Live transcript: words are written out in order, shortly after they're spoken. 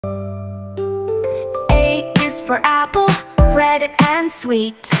is for apple, red and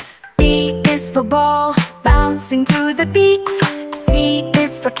sweet. B is for ball, bouncing to the beat. C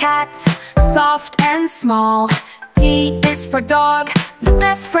is for cat, soft and small. D is for dog, the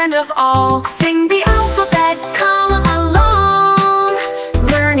best friend of all. Sing the alphabet, come along,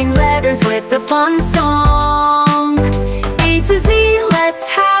 learning letters with a fun song. A to Z, let's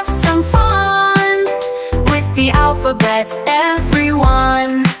have some fun with the alphabet,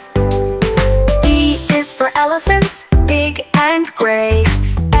 everyone. E is for elephant, big and gray.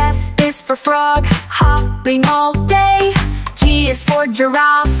 F is for frog, hopping all day. G is for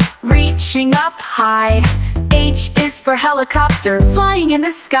giraffe, reaching up high. H is for helicopter, flying in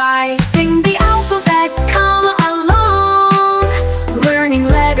the sky. Sing the alphabet, come along, learning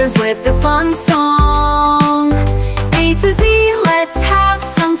letters with a fun song. A to Z, let's have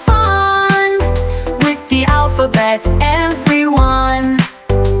some fun with the alphabet, everyone.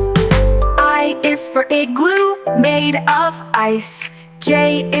 I is for igloo, made of ice.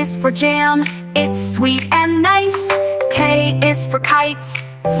 J is for jam, it's sweet and nice. K is for kite,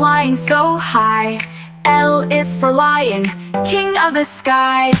 flying so high. L is for lion, king of the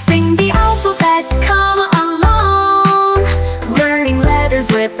sky. Sing the alphabet, come along, learning letters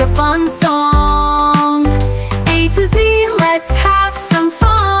with a fun song. A to Z, let's have some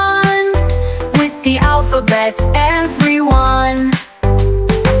fun with the alphabet, everyone.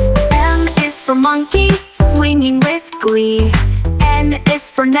 M is for monkey, swinging with glee. N is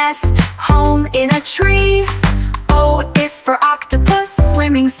for nest, home in a tree. O is for octopus,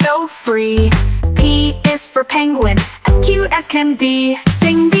 swimming so free. P is for penguin, as cute as can be.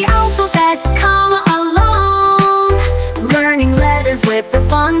 Sing the alphabet, come along, learning letters with a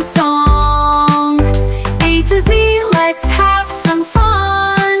fun song. A to Z, let's have some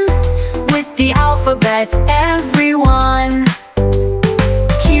fun with the alphabet, everyone.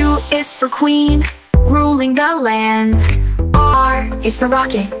 Q is for queen, ruling the land. R is for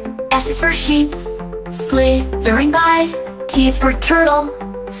rocket, S is for sheep, slithering by. T is for turtle,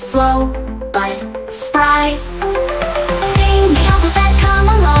 slow but spry. Sing the alphabet, come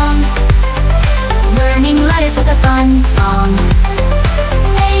along, learning letters with a fun song.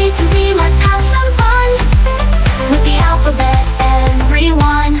 A to Z, let's have some fun with the alphabet,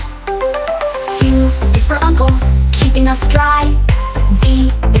 everyone. Q is for uncle, keeping us dry.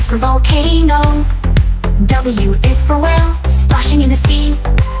 V is for volcano. W is for whale, splashing in the sea.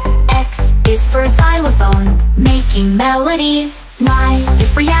 X is for xylophone, making melodies. Y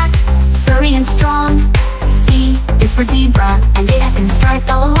is for yak, furry and strong. Z is for zebra, and it has been striped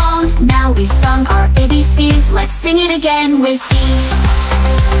all along. Now we've sung our ABCs, let's sing it again with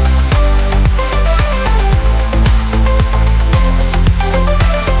ease.